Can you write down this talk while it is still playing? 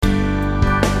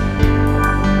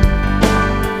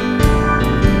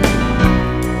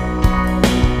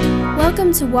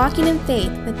Welcome to Walking in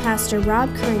Faith with Pastor Rob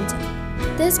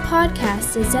Currington. This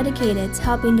podcast is dedicated to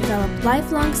helping develop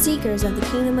lifelong seekers of the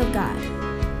kingdom of God.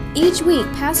 Each week,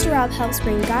 Pastor Rob helps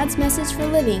bring God's message for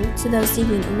living to those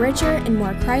seeking a richer and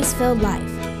more Christ-filled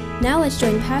life. Now let's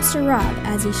join Pastor Rob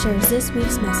as he shares this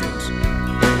week's message.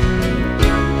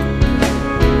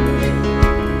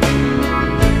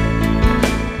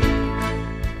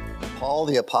 Paul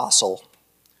the Apostle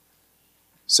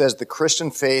says the Christian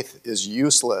faith is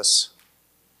useless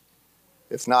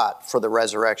if not for the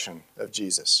resurrection of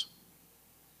Jesus.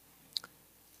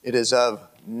 It is of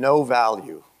no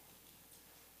value.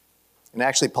 And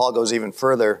actually, Paul goes even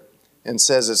further and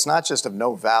says it's not just of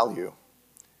no value.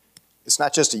 It's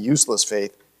not just a useless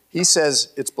faith. He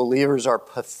says its believers are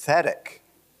pathetic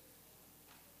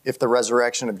if the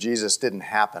resurrection of Jesus didn't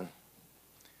happen.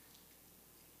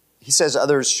 He says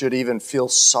others should even feel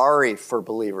sorry for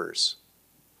believers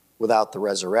without the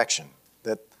resurrection,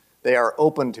 that they are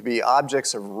open to be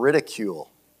objects of ridicule.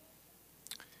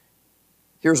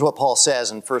 Here's what Paul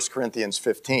says in 1 Corinthians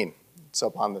 15. It's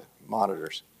up on the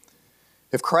monitors.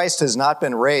 If Christ has not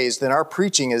been raised, then our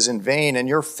preaching is in vain and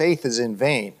your faith is in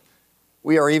vain.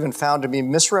 We are even found to be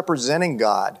misrepresenting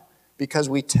God because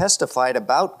we testified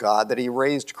about God that he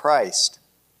raised Christ.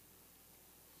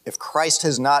 If Christ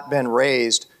has not been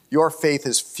raised, your faith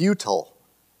is futile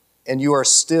and you are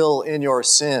still in your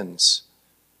sins.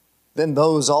 Then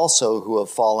those also who have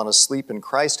fallen asleep in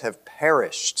Christ have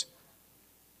perished.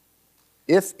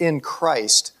 If in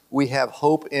Christ we have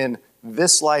hope in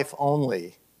this life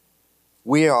only,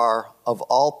 we are of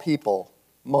all people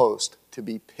most to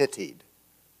be pitied.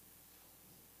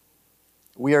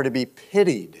 We are to be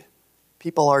pitied.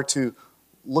 People are to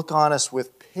look on us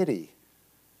with pity.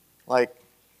 Like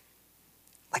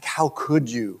how could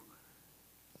you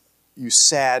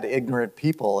sad, ignorant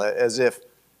people, as if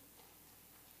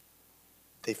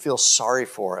they feel sorry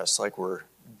for us, like we're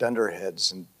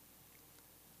dunderheads.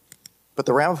 But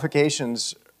the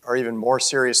ramifications are even more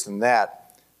serious than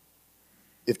that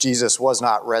if Jesus was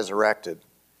not resurrected.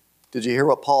 Did you hear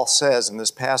what Paul says in this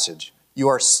passage? You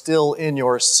are still in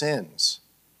your sins.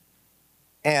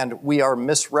 And we are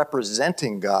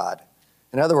misrepresenting God.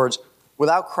 In other words,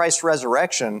 without Christ's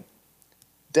resurrection,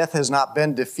 death has not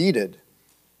been defeated.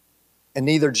 And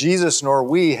neither Jesus nor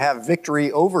we have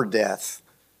victory over death,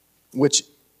 which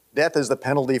death is the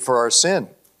penalty for our sin.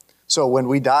 So when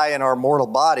we die in our mortal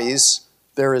bodies,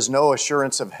 there is no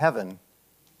assurance of heaven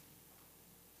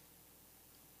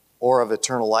or of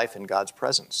eternal life in God's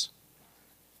presence.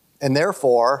 And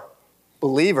therefore,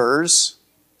 believers,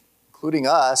 including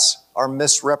us, are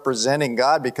misrepresenting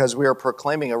God because we are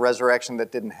proclaiming a resurrection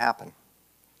that didn't happen.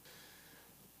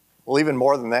 Well, even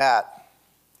more than that,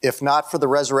 if not for the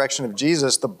resurrection of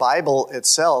Jesus, the Bible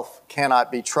itself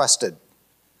cannot be trusted.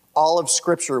 All of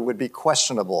Scripture would be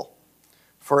questionable,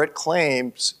 for it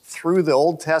claims through the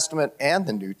Old Testament and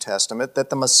the New Testament that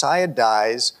the Messiah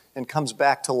dies and comes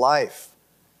back to life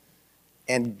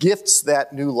and gifts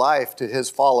that new life to his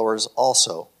followers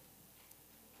also.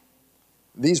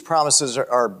 These promises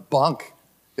are bunk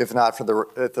if not for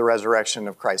if the resurrection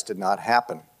of Christ did not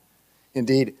happen.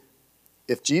 Indeed,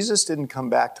 if Jesus didn't come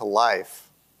back to life,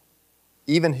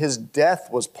 even his death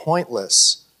was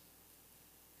pointless.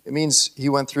 It means he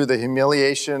went through the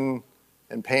humiliation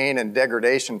and pain and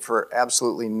degradation for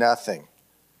absolutely nothing.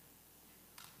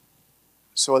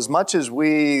 So as much as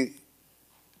we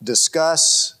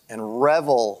discuss and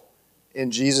revel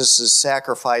in Jesus'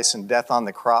 sacrifice and death on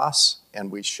the cross, and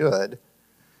we should,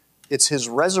 it's his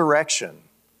resurrection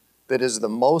that is the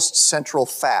most central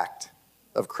fact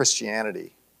of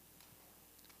Christianity.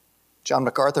 John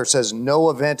MacArthur says, no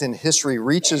event in history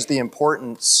reaches the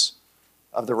importance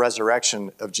of the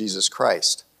resurrection of Jesus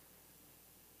Christ.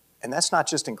 And that's not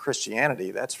just in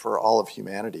Christianity, that's for all of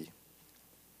humanity,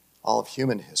 all of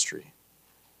human history.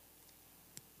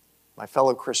 My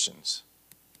fellow Christians,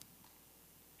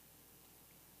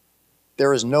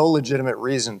 there is no legitimate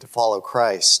reason to follow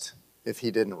Christ if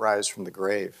he didn't rise from the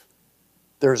grave.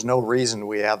 There's no reason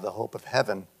we have the hope of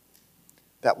heaven,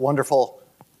 that wonderful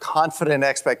confident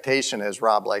expectation, as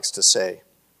Rob likes to say.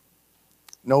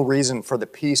 No reason for the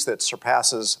peace that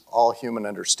surpasses all human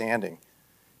understanding.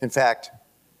 In fact,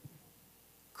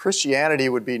 Christianity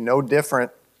would be no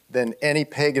different than any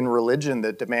pagan religion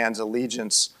that demands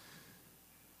allegiance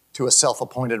to a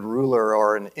self-appointed ruler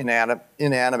or an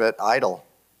inanimate idol.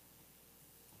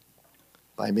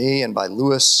 By me and by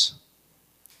Lewis,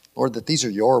 Lord, that these are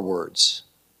your words,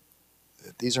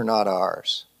 that these are not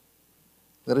ours.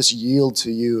 Let us yield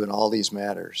to you in all these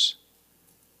matters.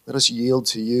 Let us yield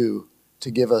to you to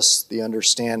give us the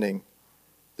understanding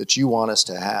that you want us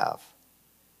to have.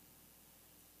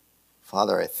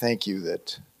 Father, I thank you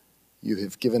that you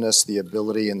have given us the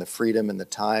ability and the freedom and the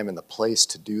time and the place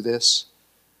to do this.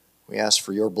 We ask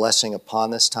for your blessing upon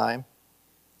this time.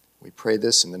 We pray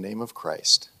this in the name of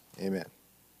Christ. Amen.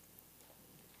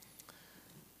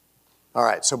 All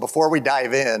right, so before we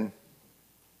dive in,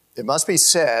 it must be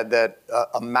said that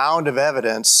a mound of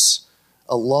evidence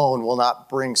alone will not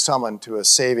bring someone to a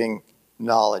saving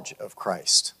knowledge of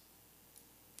Christ.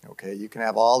 Okay, you can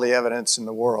have all the evidence in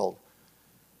the world.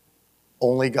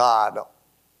 Only God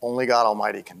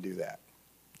Almighty can do that.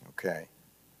 Okay.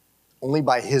 Only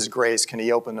by his grace can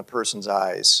he open a person's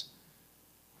eyes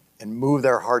and move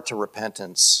their heart to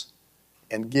repentance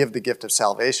and give the gift of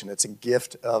salvation. It's a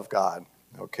gift of God.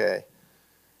 Okay.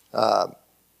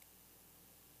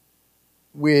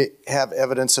 We have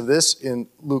evidence of this in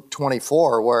Luke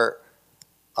 24, where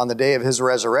on the day of his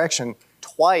resurrection,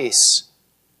 twice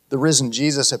the risen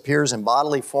Jesus appears in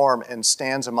bodily form and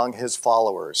stands among his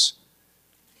followers.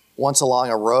 Once along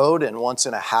a road and once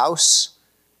in a house,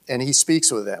 and he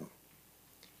speaks with them.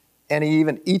 And he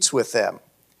even eats with them.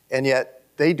 And yet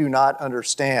they do not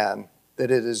understand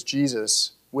that it is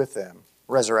Jesus with them,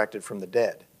 resurrected from the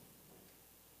dead.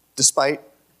 Despite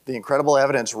the incredible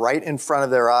evidence right in front of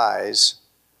their eyes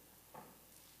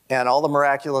and all the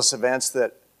miraculous events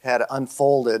that had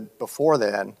unfolded before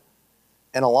then,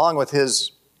 and along with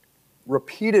his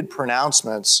repeated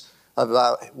pronouncements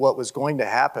about what was going to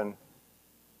happen,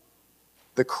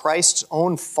 the Christ's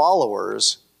own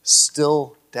followers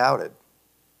still doubted.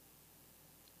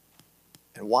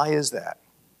 And why is that?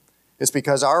 It's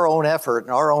because our own effort and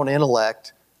our own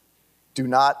intellect do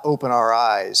not open our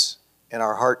eyes and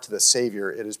our heart to the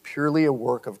Savior. It is purely a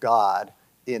work of God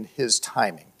in his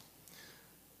timing.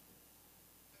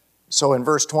 So in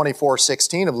verse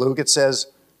 24:16 of Luke, it says,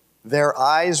 their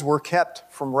eyes were kept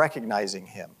from recognizing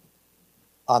him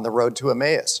on the road to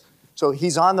Emmaus. So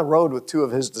he's on the road with two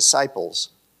of his disciples,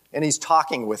 and he's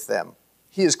talking with them.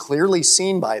 He is clearly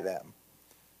seen by them.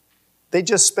 They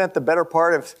just spent the better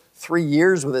part of 3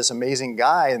 years with this amazing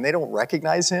guy, and they don't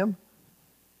recognize him.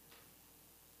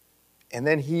 And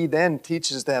then he then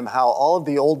teaches them how all of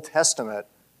the Old Testament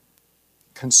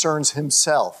concerns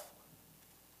himself.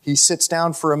 He sits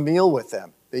down for a meal with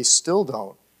them. They still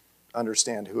don't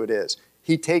understand who it is.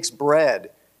 He takes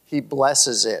bread. He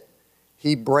blesses it.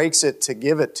 He breaks it to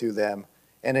give it to them.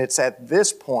 And it's at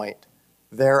this point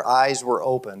their eyes were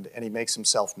opened, and he makes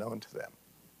himself known to them.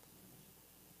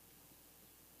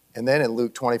 And then in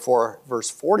Luke 24,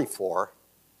 verse 44,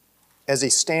 as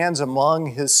he stands among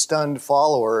his stunned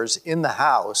followers in the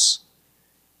house,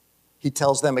 he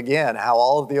tells them again how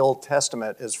all of the Old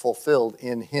Testament is fulfilled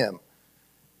in him.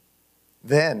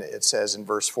 Then, it says in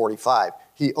verse 45,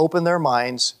 he opened their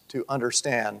minds to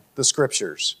understand the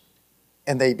Scriptures,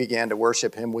 and they began to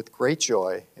worship him with great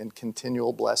joy and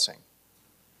continual blessing.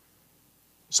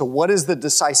 So what is the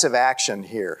decisive action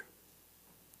here?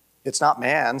 It's not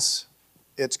man's,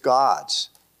 it's God's.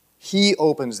 He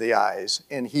opens the eyes,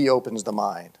 and he opens the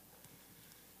mind.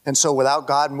 And so without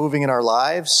God moving in our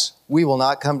lives, we will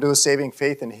not come to a saving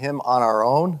faith in him on our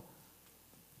own.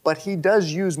 But he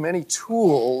does use many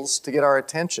tools to get our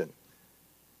attention.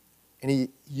 And he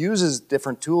uses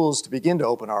different tools to begin to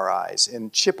open our eyes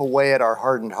and chip away at our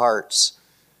hardened hearts.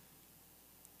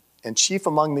 And chief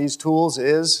among these tools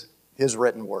is his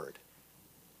written word,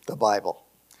 the Bible.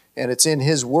 And it's in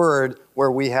his word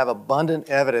where we have abundant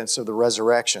evidence of the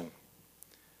resurrection.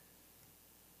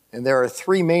 And there are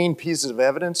three main pieces of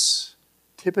evidence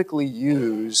typically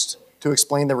used to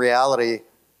explain the reality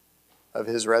of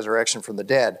his resurrection from the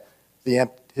dead.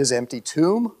 His empty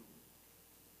tomb,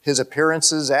 his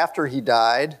appearances after he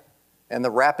died, and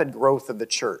the rapid growth of the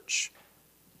church.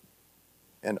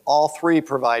 And all three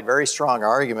provide very strong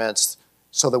arguments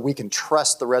so that we can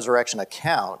trust the resurrection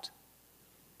account.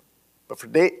 But for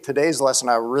today's lesson,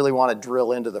 I really want to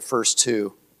drill into the first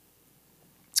two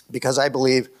because I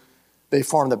believe they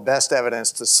form the best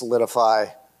evidence to solidify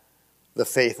the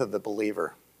faith of the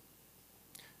believer.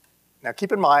 Now,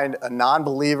 keep in mind, a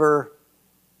non-believer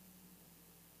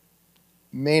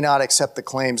may not accept the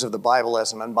claims of the Bible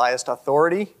as an unbiased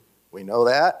authority. We know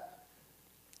that.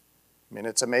 I mean,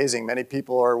 it's amazing. Many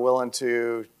people are willing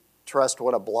to trust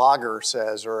what a blogger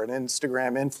says or an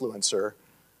Instagram influencer.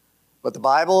 But the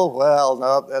Bible, well,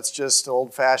 no, that's just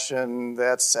old-fashioned,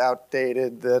 that's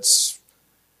outdated, that's,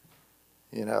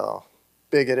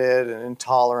 bigoted and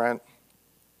intolerant.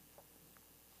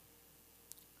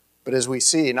 But as we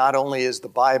see, not only is the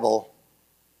Bible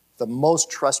the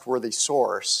most trustworthy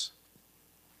source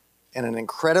and an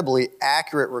incredibly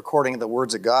accurate recording of the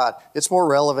words of God, it's more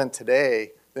relevant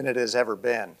today than it has ever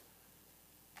been.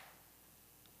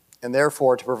 And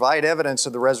therefore, to provide evidence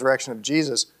of the resurrection of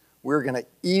Jesus, we're going to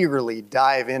eagerly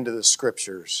dive into the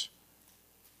Scriptures.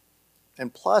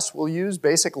 And plus, we'll use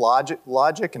basic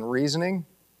logic and reasoning,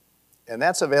 and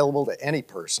that's available to any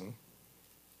person,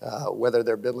 whether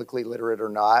they're biblically literate or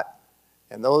not.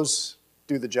 And those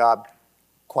do the job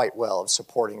quite well of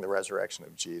supporting the resurrection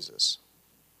of Jesus.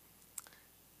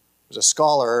 There's a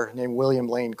scholar named William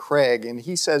Lane Craig, and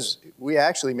he says we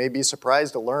actually may be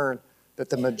surprised to learn that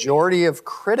the majority of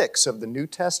critics of the New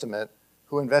Testament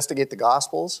who investigate the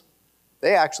Gospels,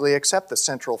 they actually accept the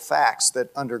central facts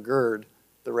that undergird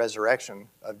the resurrection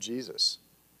of Jesus.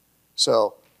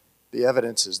 So the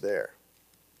evidence is there.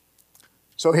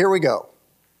 So here we go.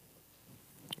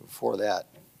 Before that.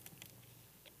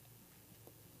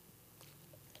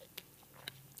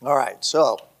 All right,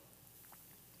 so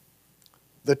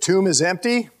the tomb is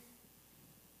empty,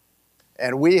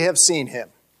 and we have seen him.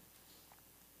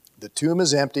 The tomb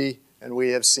is empty, and we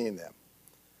have seen them.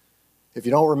 If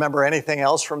you don't remember anything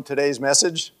else from today's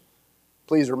message,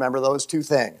 please remember those two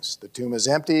things. The tomb is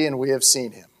empty, and we have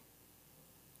seen him.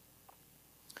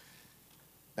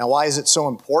 Now, why is it so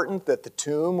important that the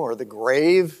tomb or the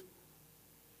grave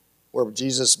where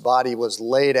Jesus' body was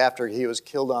laid after he was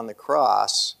killed on the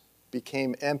cross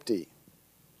became empty?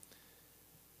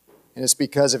 And it's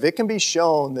because if it can be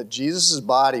shown that Jesus'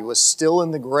 body was still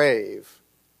in the grave,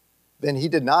 then he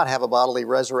did not have a bodily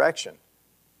resurrection.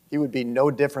 He would be no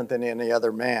different than any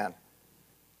other man.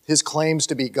 His claims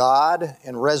to be God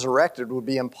and resurrected would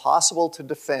be impossible to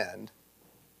defend,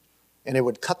 and it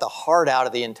would cut the heart out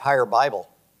of the entire Bible.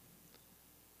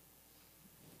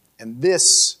 And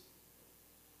this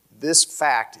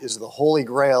fact is the holy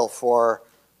grail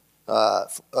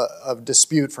of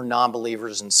dispute for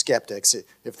non-believers and skeptics.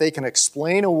 If they can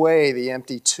explain away the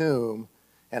empty tomb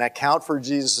and account for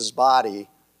Jesus' body,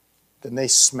 then they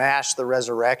smash the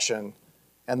resurrection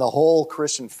and the whole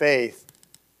Christian faith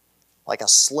like a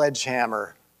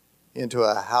sledgehammer into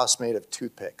a house made of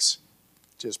toothpicks.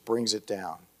 Just brings it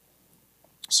down.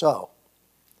 So,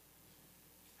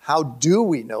 how do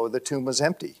we know the tomb was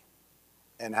empty?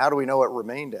 And how do we know it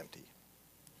remained empty?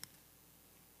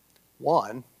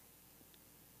 One,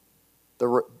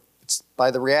 it's by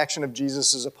the reaction of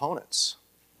Jesus' opponents.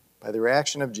 By the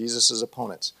reaction of Jesus'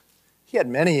 opponents. He had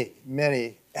many,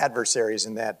 many adversaries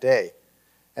in that day.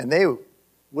 And they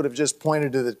would have just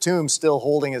pointed to the tomb still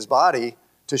holding his body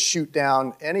to shoot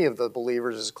down any of the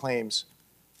believers' claims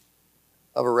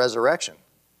of a resurrection.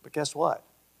 But guess what?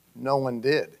 No one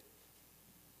did.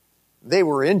 They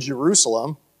were in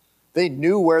Jerusalem. They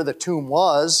knew where the tomb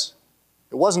was.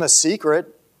 It wasn't a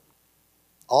secret.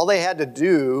 All they had to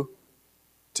do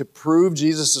to prove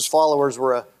Jesus' followers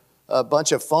were a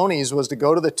bunch of phonies was to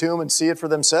go to the tomb and see it for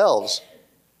themselves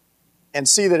and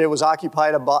see that it was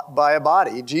occupied by a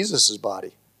body, Jesus'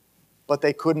 body. But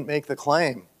they couldn't make the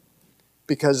claim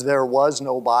because there was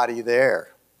no body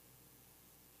there.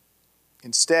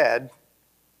 Instead,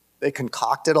 they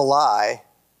concocted a lie,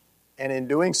 and in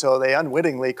doing so, they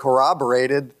unwittingly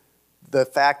corroborated the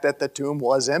fact that the tomb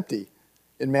was empty.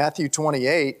 In Matthew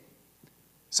 28,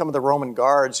 some of the Roman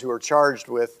guards who were charged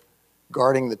with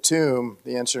guarding the tomb,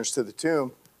 the entrance to the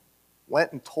tomb,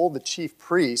 went and told the chief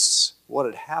priests what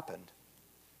had happened,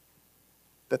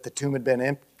 that the tomb had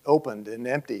been opened and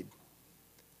emptied.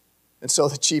 And so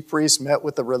the chief priests met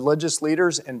with the religious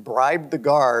leaders and bribed the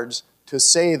guards to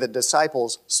say the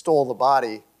disciples stole the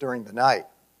body during the night.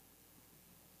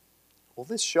 Well,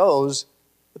 this shows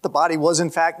that the body was in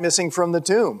fact missing from the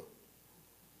tomb.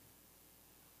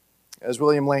 As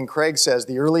William Lane Craig says,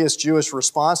 the earliest Jewish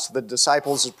response to the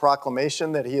disciples'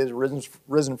 proclamation that he had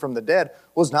risen from the dead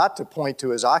was not to point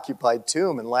to his occupied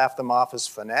tomb and laugh them off as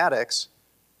fanatics,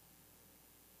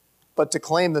 but to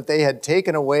claim that they had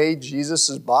taken away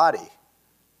Jesus' body.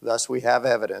 Thus, we have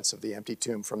evidence of the empty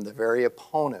tomb from the very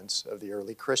opponents of the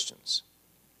early Christians.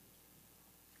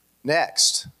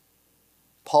 Next,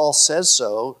 Paul says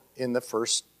so in the 1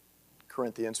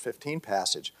 Corinthians 15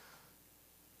 passage.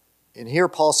 And here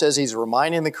Paul says he's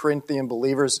reminding the Corinthian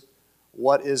believers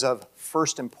what is of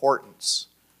first importance,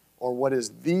 or what is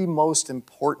the most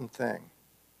important thing.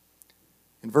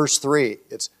 In verse 3,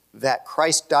 it's that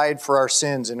Christ died for our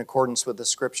sins in accordance with the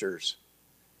Scriptures.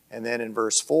 And then in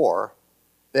verse 4,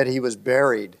 that he was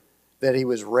buried, that he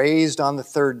was raised on the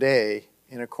third day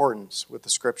in accordance with the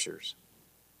Scriptures.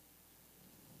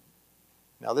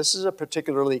 Now, this is a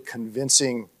particularly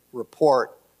convincing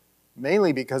report,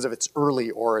 mainly because of its early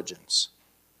origins.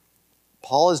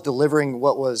 Paul is delivering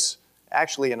what was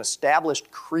actually an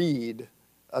established creed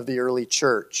of the early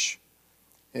church.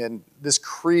 And this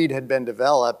creed had been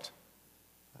developed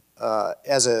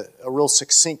as a real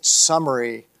succinct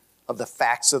summary of the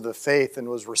facts of the faith and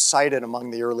was recited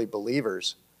among the early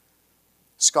believers.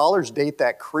 Scholars date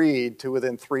that creed to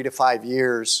within 3 to 5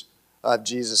 years of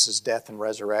Jesus' death and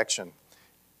resurrection.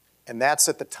 And that's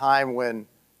at the time when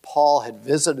Paul had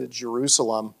visited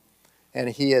Jerusalem and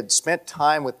he had spent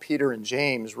time with Peter and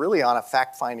James, really on a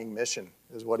fact-finding mission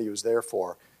is what he was there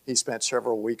for. He spent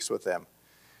several weeks with them.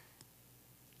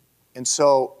 And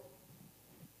so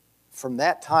from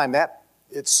that time,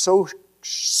 it's so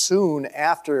soon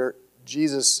after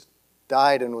Jesus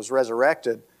died and was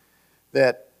resurrected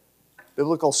that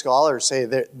biblical scholars say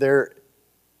that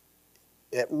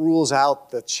it rules out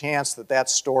the chance that that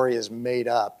story is made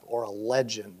up or a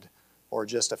legend or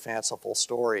just a fanciful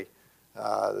story.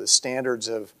 The standards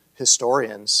of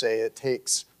historians say it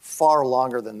takes far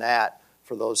longer than that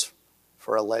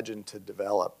for a legend to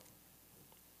develop.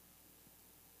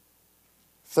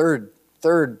 Third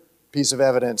piece of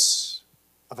evidence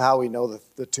of how we know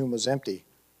that the tomb was empty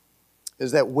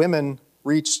is that women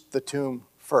reached the tomb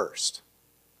first.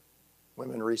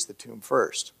 Women reached the tomb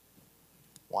first.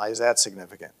 Why is that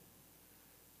significant?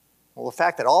 Well, the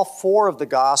fact that all 4 of the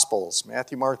Gospels,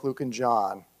 Matthew, Mark, Luke, and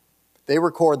John, they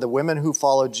record the women who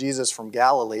followed Jesus from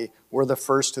Galilee were the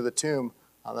first to the tomb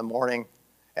on the morning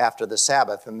after the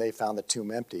Sabbath, and they found the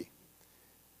tomb empty.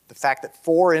 The fact that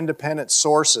 4 independent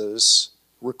sources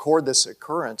record this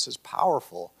occurrence is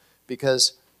powerful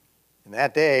because in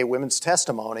that day, women's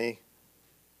testimony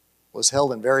was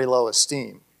held in very low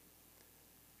esteem.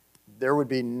 There would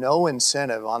be no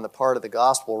incentive on the part of the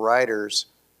gospel writers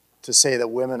to say that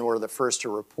women were the first to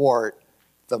report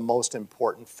the most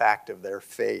important fact of their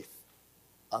faith,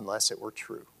 unless it were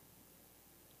true.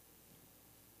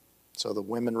 So the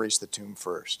women reached the tomb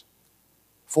first.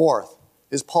 Fourth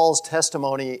is Paul's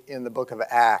testimony in the book of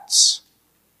Acts.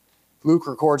 Luke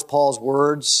records Paul's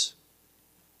words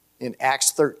in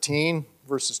Acts 13,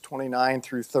 verses 29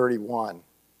 through 31,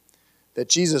 that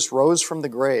Jesus rose from the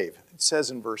grave. It says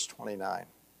in verse 29.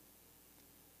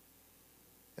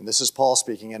 And this is Paul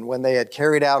speaking. And when they had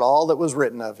carried out all that was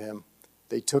written of him,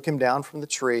 they took him down from the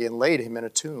tree and laid him in a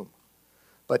tomb.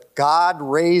 But God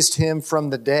raised him from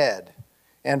the dead,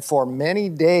 and for many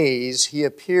days he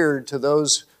appeared to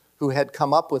those who had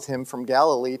come up with him from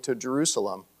Galilee to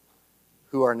Jerusalem,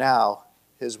 who are now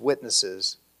his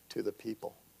witnesses to the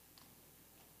people.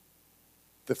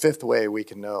 The fifth way we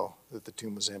can know that the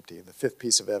tomb was empty, the fifth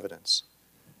piece of evidence,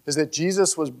 is that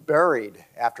Jesus was buried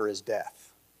after his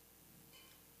death.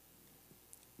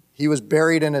 He was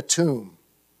buried in a tomb.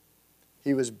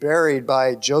 He was buried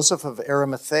by Joseph of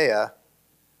Arimathea,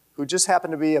 who just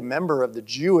happened to be a member of the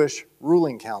Jewish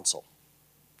ruling council.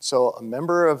 So a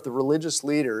member of the religious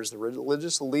leaders, the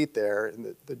religious elite there,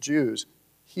 and the Jews,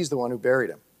 he's the one who buried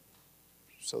him.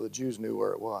 So the Jews knew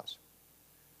where it was.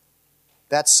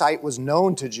 That site was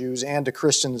known to Jews and to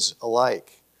Christians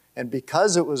alike. And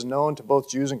because it was known to both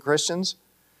Jews and Christians,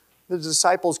 the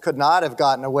disciples could not have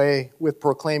gotten away with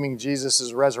proclaiming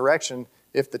Jesus' resurrection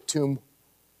if the tomb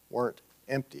weren't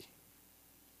empty.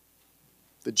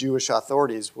 The Jewish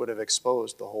authorities would have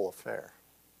exposed the whole affair.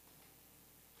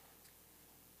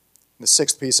 The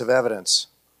sixth piece of evidence,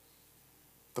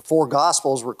 the 4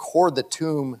 Gospels record the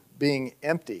tomb being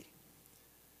empty.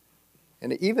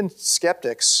 And even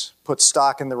skeptics put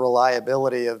stock in the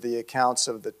reliability of the accounts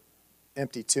of the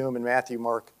empty tomb in Matthew,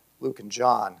 Mark, Luke, and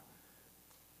John.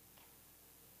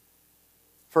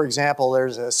 For example,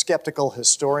 there's a skeptical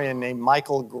historian named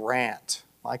Michael Grant.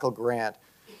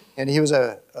 And he was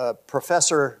a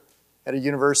professor at a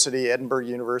university, Edinburgh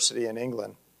University in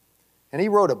England. And he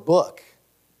wrote a book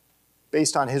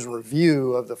based on his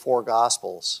review of the 4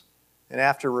 Gospels. And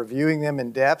after reviewing them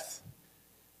in depth,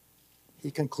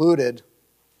 he concluded,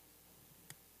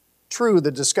 true,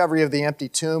 the discovery of the empty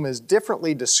tomb is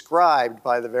differently described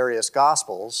by the various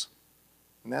Gospels,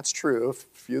 and that's true. A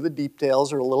few of the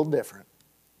details are a little different.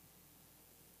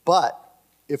 But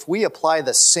if we apply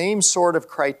the same sort of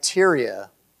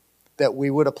criteria that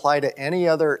we would apply to any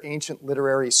other ancient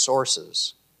literary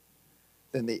sources,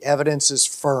 then the evidence is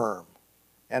firm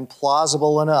and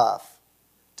plausible enough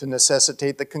to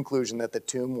necessitate the conclusion that the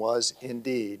tomb was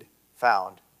indeed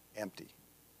found empty.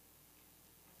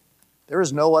 There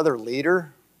is no other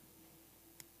leader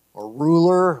or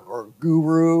ruler or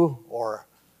guru or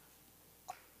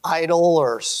idol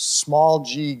or small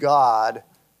g god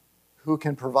who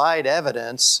can provide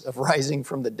evidence of rising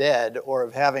from the dead or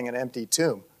of having an empty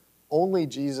tomb. Only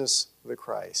Jesus the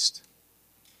Christ.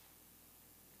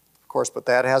 Of course, but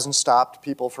that hasn't stopped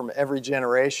people from every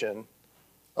generation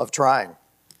of trying.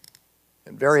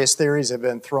 And various theories have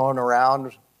been thrown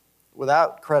around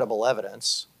without credible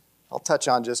evidence. I'll touch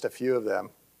on just a few of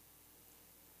them.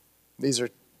 These are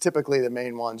typically the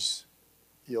main ones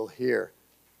you'll hear.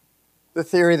 The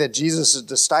theory that Jesus'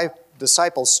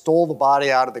 disciples stole the body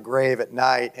out of the grave at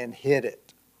night and hid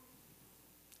it.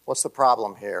 What's the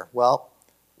problem here? Well,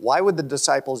 why would the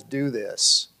disciples do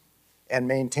this and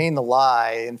maintain the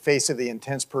lie in face of the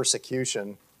intense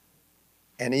persecution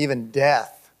and even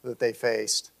death that they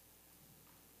faced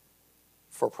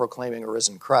for proclaiming a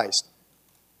risen Christ?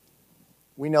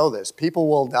 We know this. People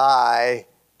will die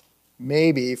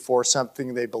maybe for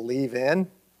something they believe in,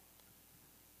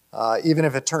 even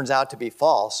if it turns out to be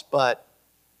false, but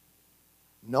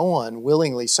no one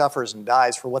willingly suffers and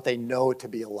dies for what they know to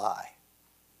be a lie.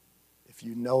 If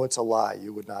you know it's a lie,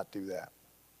 you would not do that.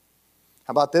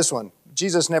 How about this one?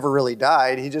 Jesus never really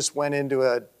died. He just went into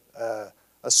a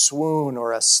swoon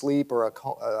or a sleep or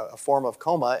a form of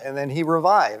coma, and then he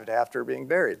revived after being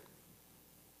buried.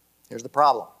 Here's the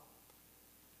problem.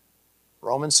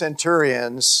 Roman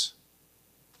centurions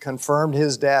confirmed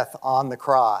his death on the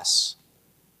cross.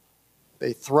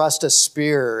 They thrust a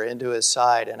spear into his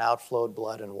side and outflowed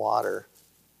blood and water.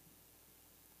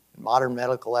 Modern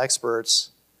medical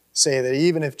experts say that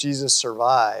even if Jesus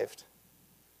survived,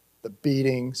 the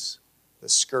beatings, the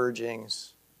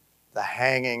scourgings, the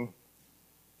hanging,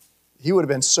 he would have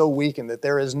been so weakened that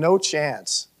there is no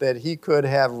chance that he could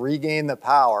have regained the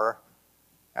power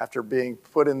after being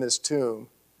put in this tomb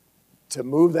to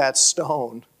move that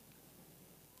stone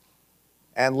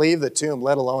and leave the tomb,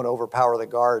 let alone overpower the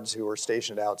guards who were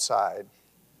stationed outside.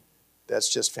 That's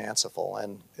just fanciful.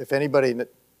 And if anybody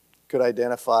could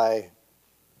identify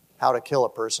how to kill a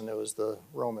person, it was the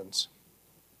Romans.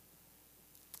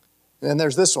 And then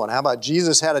there's this one. How about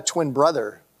Jesus had a twin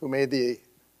brother who made the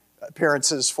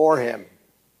appearances for him?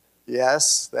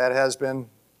 Yes, that has been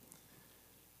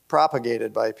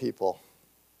propagated by people.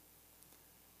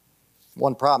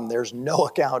 One problem, there's no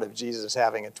account of Jesus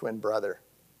having a twin brother.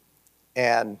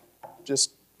 And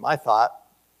just my thought,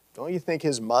 don't you think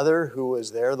his mother, who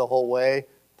was there the whole way,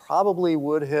 probably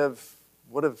would have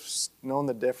known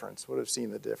the difference, would have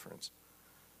seen the difference?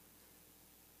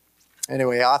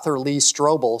 Anyway, author Lee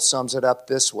Strobel sums it up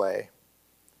this way.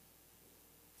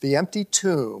 The empty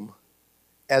tomb,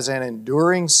 as an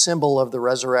enduring symbol of the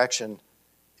resurrection,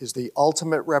 is the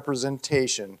ultimate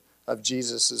representation of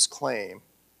Jesus' claim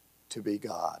to be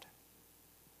God.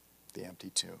 The empty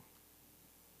tomb.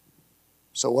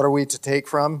 So what are we to take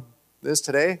from this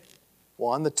today?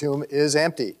 One, the tomb is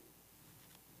empty.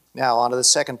 Now, on to the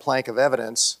second plank of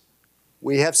evidence.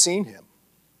 We have seen him.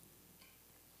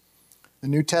 The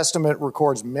New Testament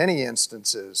records many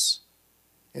instances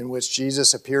in which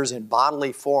Jesus appears in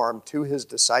bodily form to his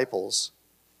disciples,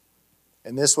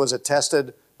 and this was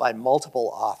attested by multiple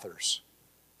authors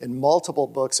in multiple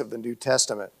books of the New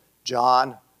Testament: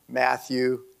 John,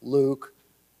 Matthew, Luke,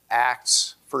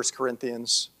 Acts, 1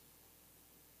 Corinthians.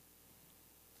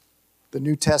 The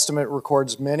New Testament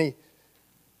records many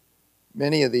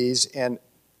of these, and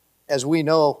as we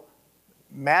know,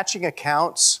 matching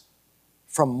accounts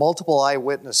from multiple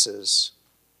eyewitnesses,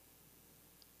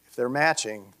 if they're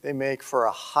matching, they make for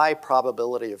a high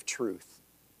probability of truth.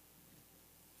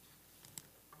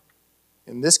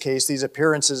 In this case, these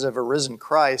appearances of a risen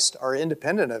Christ are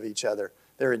independent of each other.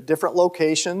 They're in different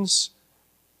locations,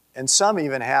 and some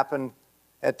even happen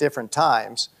at different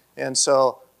times. And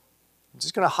so I'm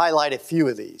just going to highlight a few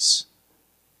of these.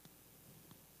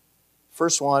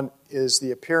 First one is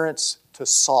the appearance to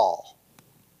Saul.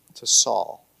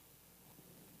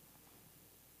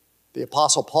 The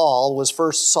Apostle Paul was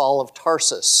first Saul of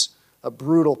Tarsus, a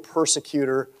brutal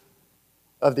persecutor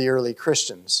of the early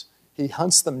Christians. He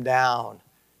hunts them down.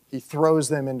 He throws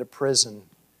them into prison.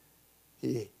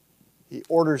 He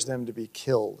orders them to be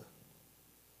killed.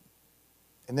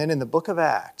 And then in the book of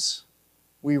Acts,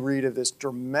 we read of this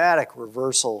dramatic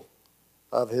reversal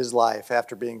of his life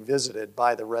after being visited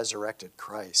by the resurrected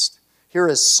Christ. Here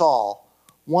is Saul,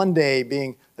 one day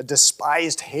being a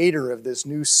despised hater of this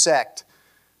new sect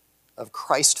of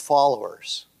Christ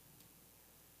followers,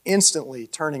 instantly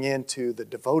turning into the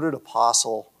devoted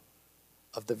apostle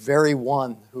of the very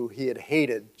one who he had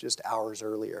hated just hours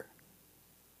earlier.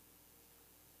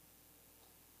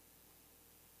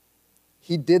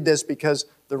 He did this because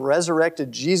the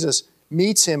resurrected Jesus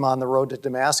meets him on the road to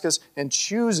Damascus and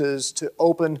chooses to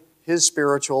open his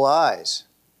spiritual eyes.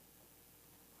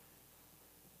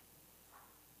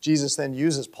 Jesus then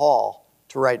uses Paul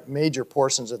to write major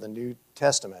portions of the New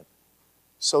Testament.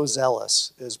 So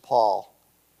zealous is Paul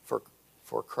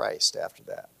for Christ after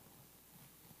that.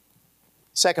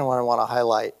 Second one I want to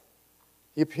highlight,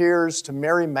 he appears to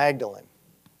Mary Magdalene.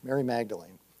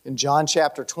 In John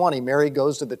chapter 20, Mary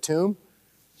goes to the tomb,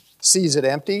 sees it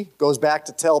empty, goes back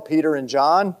to tell Peter and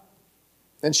John,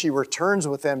 Then she returns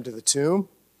with them to the tomb.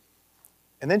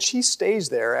 And then she stays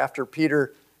there after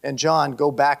Peter and John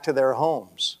go back to their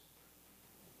homes.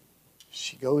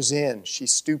 She goes in. She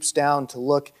stoops down to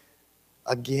look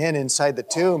again inside the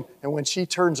tomb. And when she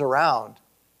turns around,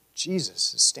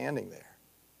 Jesus is standing there.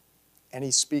 And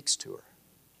he speaks to her.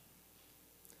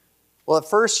 Well, at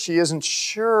first, she isn't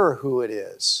sure who it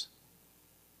is.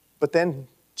 But then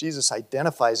Jesus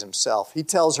identifies himself. He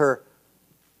tells her,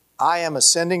 I am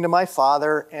ascending to my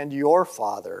Father and your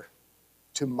Father,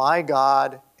 to my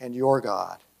God and your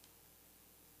God.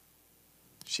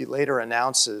 She later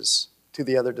announces to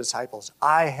the other disciples,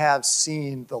 I have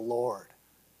seen the Lord.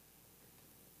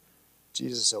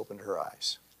 Jesus opened her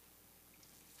eyes.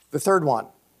 The third one,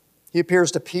 he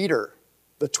appears to Peter,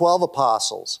 the 12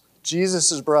 apostles,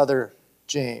 Jesus' brother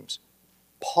James,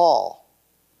 Paul,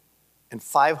 and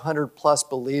 500 plus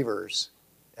believers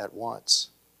at once.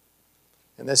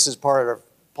 And this is part of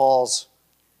Paul's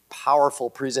powerful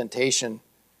presentation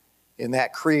in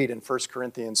that creed in 1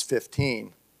 Corinthians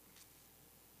 15.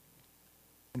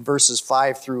 In verses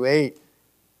 5 through 8,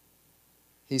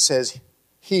 he says,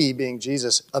 he, being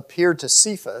Jesus, appeared to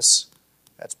Cephas,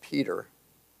 that's Peter,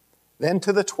 then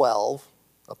to the 12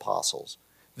 apostles.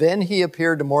 Then he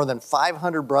appeared to more than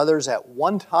 500 brothers at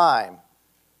one time,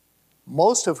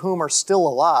 most of whom are still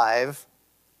alive,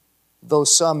 though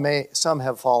some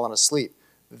have fallen asleep.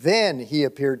 Then he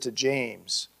appeared to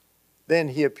James. Then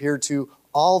he appeared to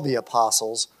all the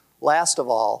apostles. Last of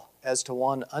all, as to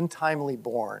one untimely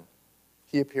born,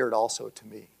 he appeared also to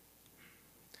me.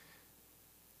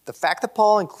 The fact that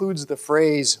Paul includes the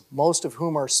phrase, most of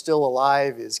whom are still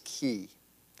alive, is key.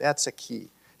 That's a key.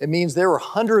 It means there were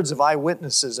hundreds of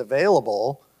eyewitnesses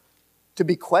available to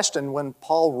be questioned when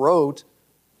Paul wrote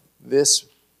this.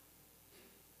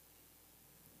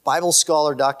 Bible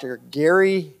scholar Dr.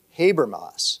 Gary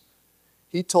Habermas,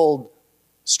 he told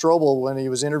Strobel when he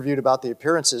was interviewed about the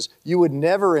appearances, you would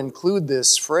never include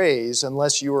this phrase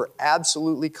unless you were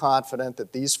absolutely confident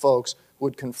that these folks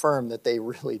would confirm that they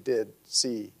really did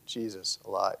see Jesus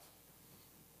alive.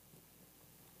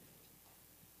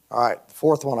 All right, the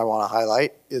fourth one I want to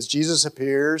highlight is Jesus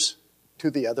appears to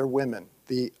the other women.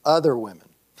 The other women.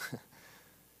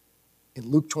 In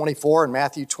Luke 24 and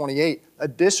Matthew 28,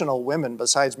 additional women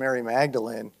besides Mary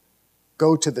Magdalene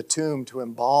go to the tomb to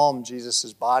embalm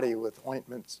Jesus' body with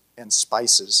ointments and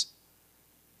spices.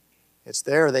 It's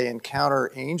there they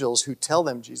encounter angels who tell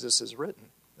them Jesus is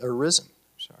risen.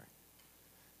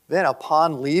 Then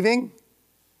upon leaving,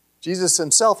 Jesus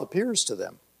himself appears to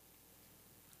them.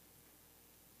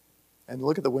 And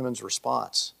look at the women's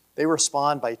response. They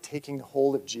respond by taking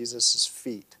hold of Jesus'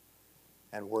 feet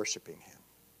and worshiping him.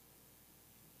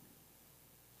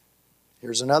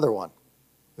 Here's another one,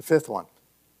 the fifth one.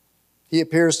 He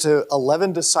appears to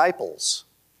 11 disciples,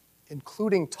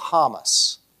 including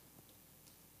Thomas.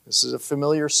 This is a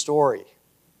familiar story.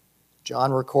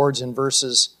 John records in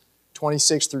verses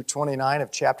 26 through 29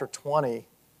 of chapter 20 in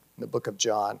the book of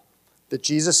John that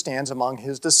Jesus stands among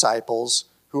his disciples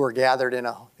who are gathered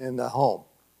in the home.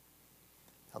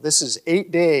 Now, this is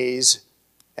 8 days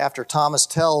after Thomas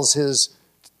tells his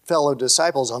fellow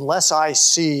disciples, unless I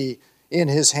see in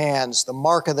his hands the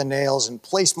mark of the nails and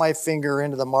place my finger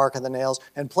into the mark of the nails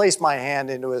and place my hand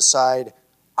into his side,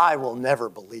 I will never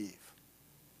believe.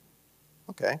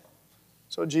 Okay,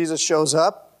 so Jesus shows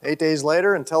up 8 days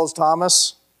later and tells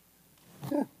Thomas,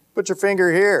 put your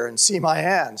finger here and see my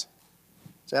hands.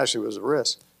 It actually was a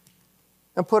wrist.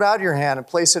 And put out your hand and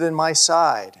place it in my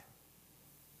side.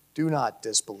 Do not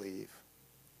disbelieve,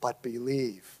 but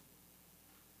believe.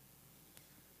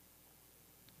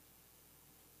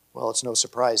 Well, it's no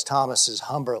surprise Thomas is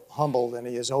humbled and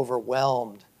he is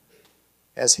overwhelmed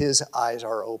as his eyes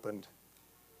are opened.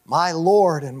 My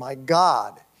Lord and my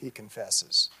God, he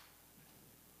confesses.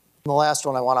 And the last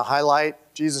one I want to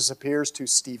highlight, Jesus appears to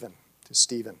Stephen.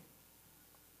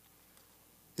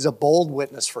 He's a bold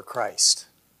witness for Christ.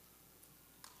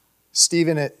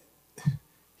 Stephen,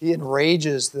 he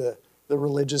enrages the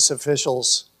religious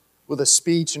officials with a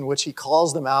speech in which he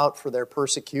calls them out for their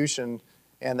persecution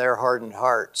and their hardened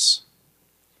hearts.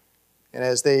 And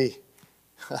as they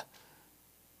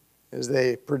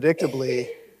predictably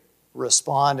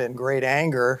respond in great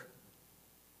anger,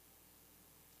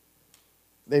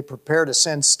 they prepare to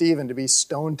send Stephen to be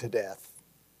stoned to death.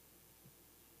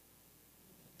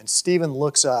 And Stephen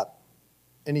looks up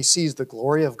and he sees the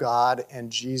glory of God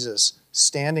and Jesus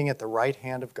standing at the right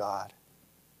hand of God.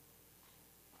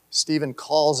 Stephen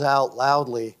calls out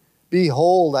loudly,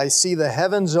 behold, I see the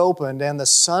heavens opened and the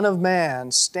Son of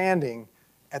Man standing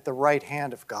at the right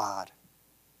hand of God.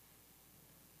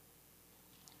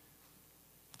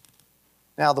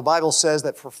 Now, the Bible says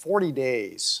that for 40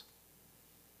 days,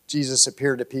 Jesus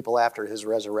appeared to people after his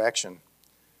resurrection.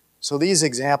 So these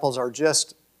examples are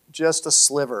just a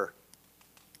sliver.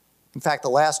 In fact, the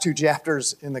last 2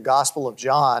 chapters in the Gospel of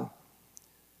John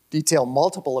detail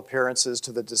multiple appearances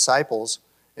to the disciples,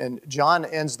 and John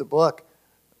ends the book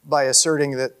by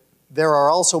asserting that there are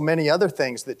also many other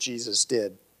things that Jesus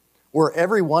did. Were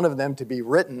every one of them to be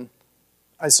written,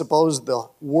 I suppose the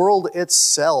world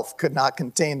itself could not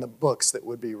contain the books that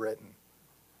would be written.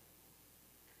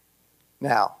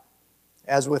 Now,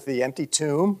 as with the empty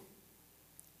tomb,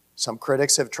 some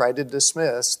critics have tried to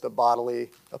dismiss the bodily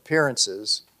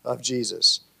appearances of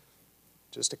Jesus.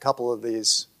 Just a couple of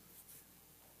these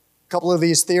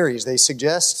theories. They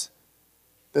suggest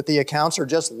that the accounts are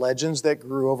just legends that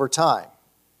grew over time.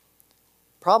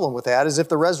 Problem with that is if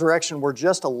the resurrection were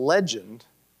just a legend,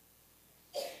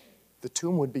 the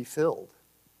tomb would be filled.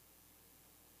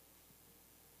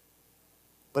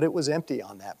 But it was empty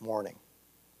on that morning.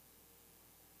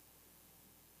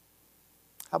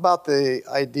 How about the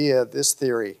idea, this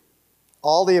theory?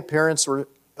 All the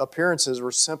appearances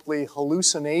were simply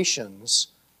hallucinations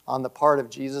on the part of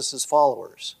Jesus'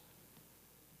 followers.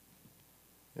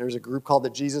 There's a group called the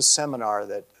Jesus Seminar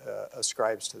that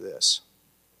ascribes to this.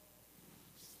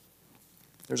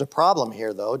 There's a problem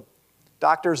here, though.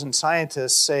 Doctors and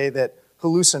scientists say that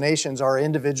hallucinations are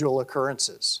individual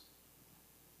occurrences.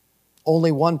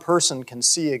 Only one person can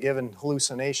see a given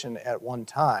hallucination at one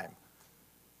time.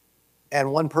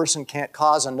 And one person can't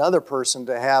cause another person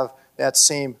to have that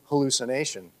same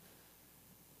hallucination.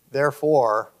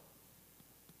 Therefore,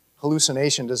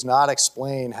 hallucination does not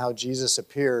explain how Jesus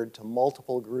appeared to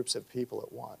multiple groups of people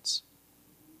at once.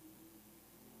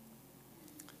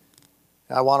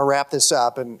 Now, I want to wrap this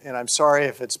up, and I'm sorry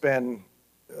if it's been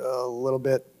a little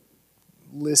bit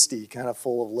listy, kind of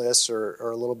full of lists or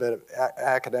a little bit of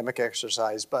academic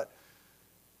exercise, but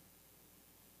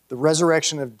the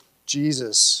resurrection of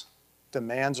Jesus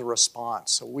demands a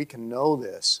response. So we can know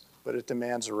this, but it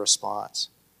demands a response.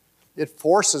 It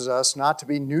forces us not to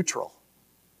be neutral,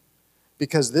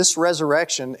 because this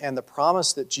resurrection and the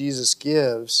promise that Jesus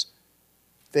gives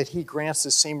that he grants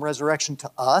the same resurrection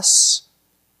to us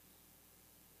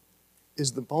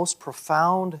is the most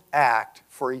profound act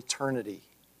for eternity.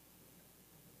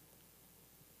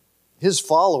 His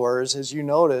followers, as you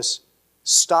notice,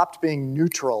 stopped being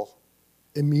neutral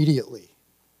immediately.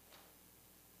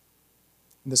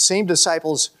 And the same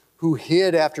disciples who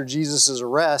hid after Jesus'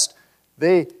 arrest,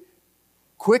 they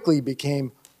quickly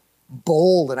became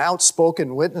bold and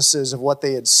outspoken witnesses of what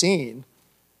they had seen,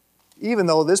 even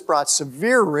though this brought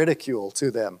severe ridicule to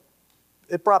them.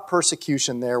 It brought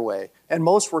persecution their way. And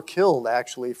most were killed,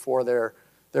 actually, for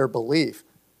their belief.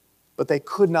 But they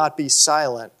could not be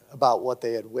silent about what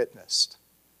they had witnessed.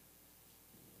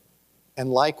 And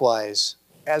likewise,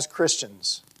 as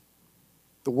Christians,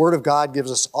 the Word of God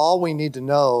gives us all we need to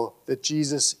know that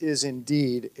Jesus is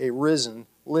indeed a risen,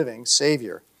 living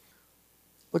Savior.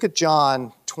 Look at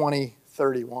John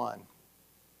 20:31.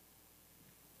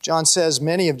 John says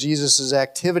many of Jesus'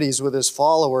 activities with his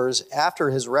followers after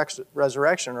his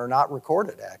resurrection are not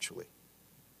recorded, actually.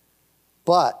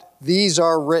 But these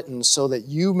are written so that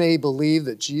you may believe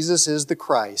that Jesus is the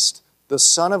Christ, the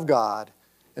Son of God,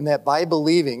 and that by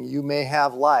believing you may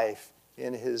have life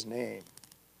in his name.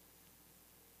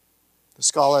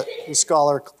 The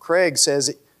scholar Craig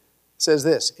says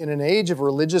this: in an age of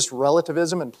religious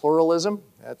relativism and pluralism,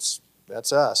 that's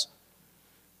us,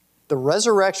 the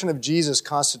resurrection of Jesus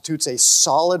constitutes a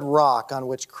solid rock on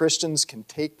which Christians can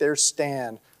take their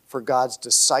stand for God's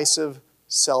decisive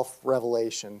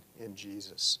self-revelation in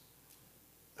Jesus.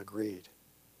 Agreed.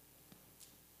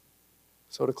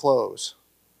 So to close,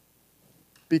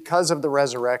 because of the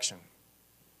resurrection,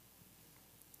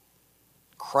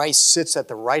 Christ sits at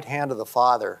the right hand of the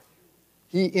Father.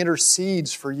 He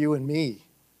intercedes for you and me.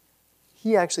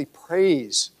 He actually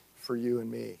prays for you and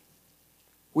me.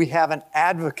 We have an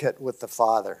advocate with the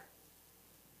Father.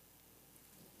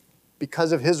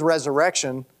 Because of his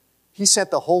resurrection, he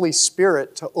sent the Holy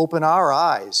Spirit to open our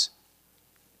eyes.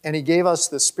 And he gave us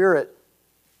the Spirit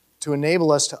to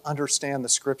enable us to understand the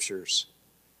Scriptures.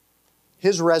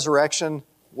 His resurrection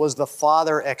was the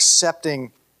Father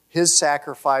accepting his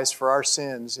sacrifice for our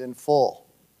sins in full.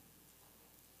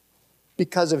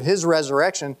 Because of his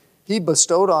resurrection, he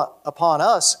bestowed upon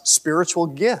us spiritual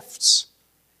gifts.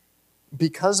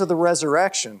 Because of the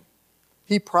resurrection,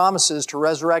 he promises to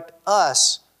resurrect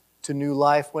us to new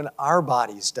life when our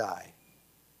bodies die.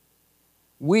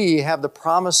 We have the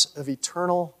promise of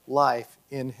eternal life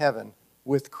in heaven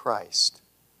with Christ.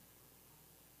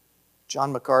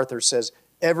 John MacArthur says,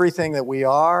 everything that we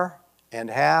are and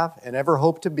have and ever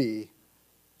hope to be,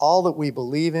 all that we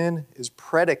believe in is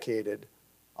predicated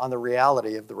on the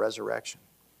reality of the resurrection.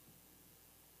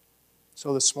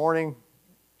 So this morning,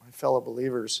 my fellow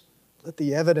believers, let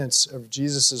the evidence of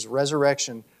Jesus'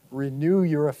 resurrection renew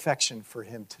your affection for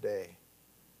him today.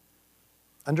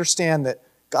 Understand that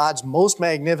God's most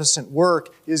magnificent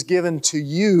work is given to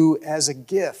you as a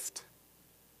gift.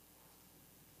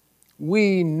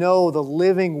 We know the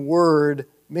living Word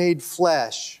made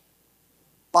flesh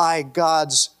by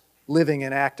God's living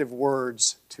and active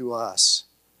words to us.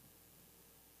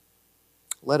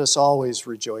 Let us always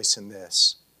rejoice in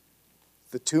this.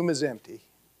 The tomb is empty,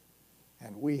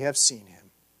 and we have seen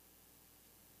him.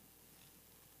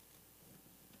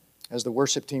 As the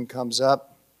worship team comes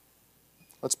up,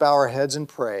 let's bow our heads and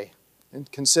pray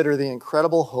and consider the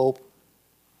incredible hope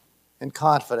and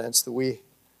confidence that we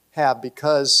have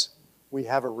because we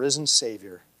have a risen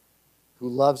Savior who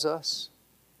loves us,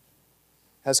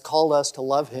 has called us to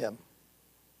love him,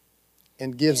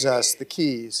 and gives us the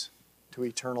keys to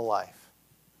eternal life.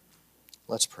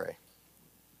 Let's pray.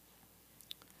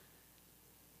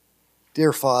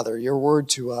 Dear Father, your word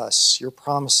to us, your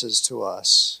promises to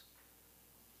us,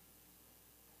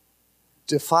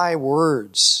 defy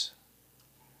words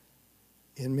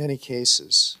in many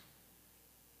cases.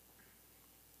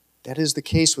 That is the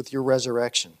case with your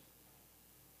resurrection.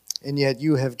 And yet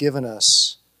you have given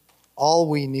us all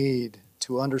we need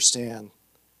to understand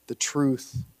the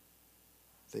truth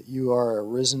that you are a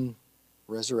risen,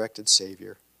 resurrected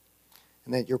Savior,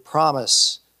 and that your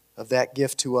promise of that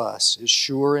gift to us is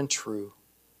sure and true.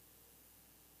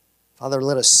 Father,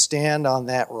 let us stand on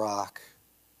that rock.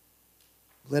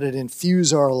 Let it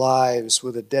infuse our lives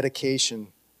with a dedication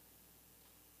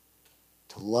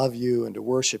to love you and to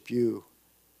worship you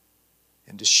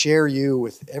and to share you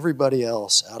with everybody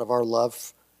else out of our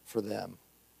love for them.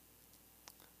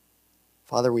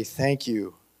 Father, we thank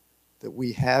you that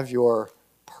we have your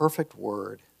perfect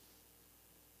word,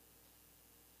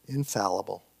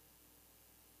 infallible,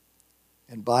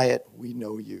 and by it we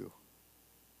know you.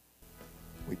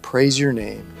 We praise your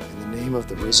name in the name of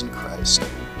the risen Christ.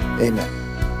 Amen.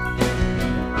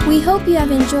 We hope you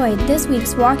have enjoyed this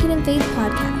week's Walking in Faith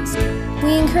podcast.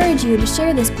 We encourage you to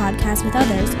share this podcast with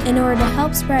others in order to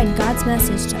help spread God's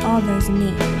message to all those in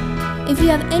need. If you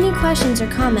have any questions or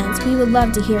comments, we would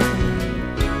love to hear from you.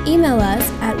 Email us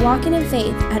at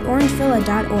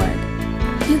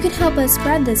walkingin.faith@orangevilla.org. You can help us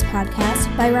spread this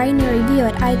podcast by writing a review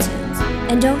at iTunes.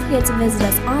 And don't forget to visit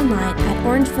us online at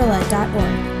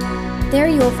orangevilla.org. There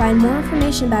you will find more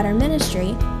information about our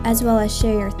ministry, as well as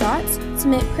share your thoughts,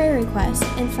 submit prayer requests,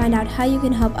 and find out how you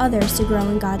can help others to grow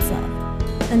in God's love.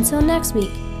 Until next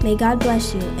week, may God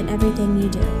bless you in everything you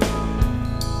do.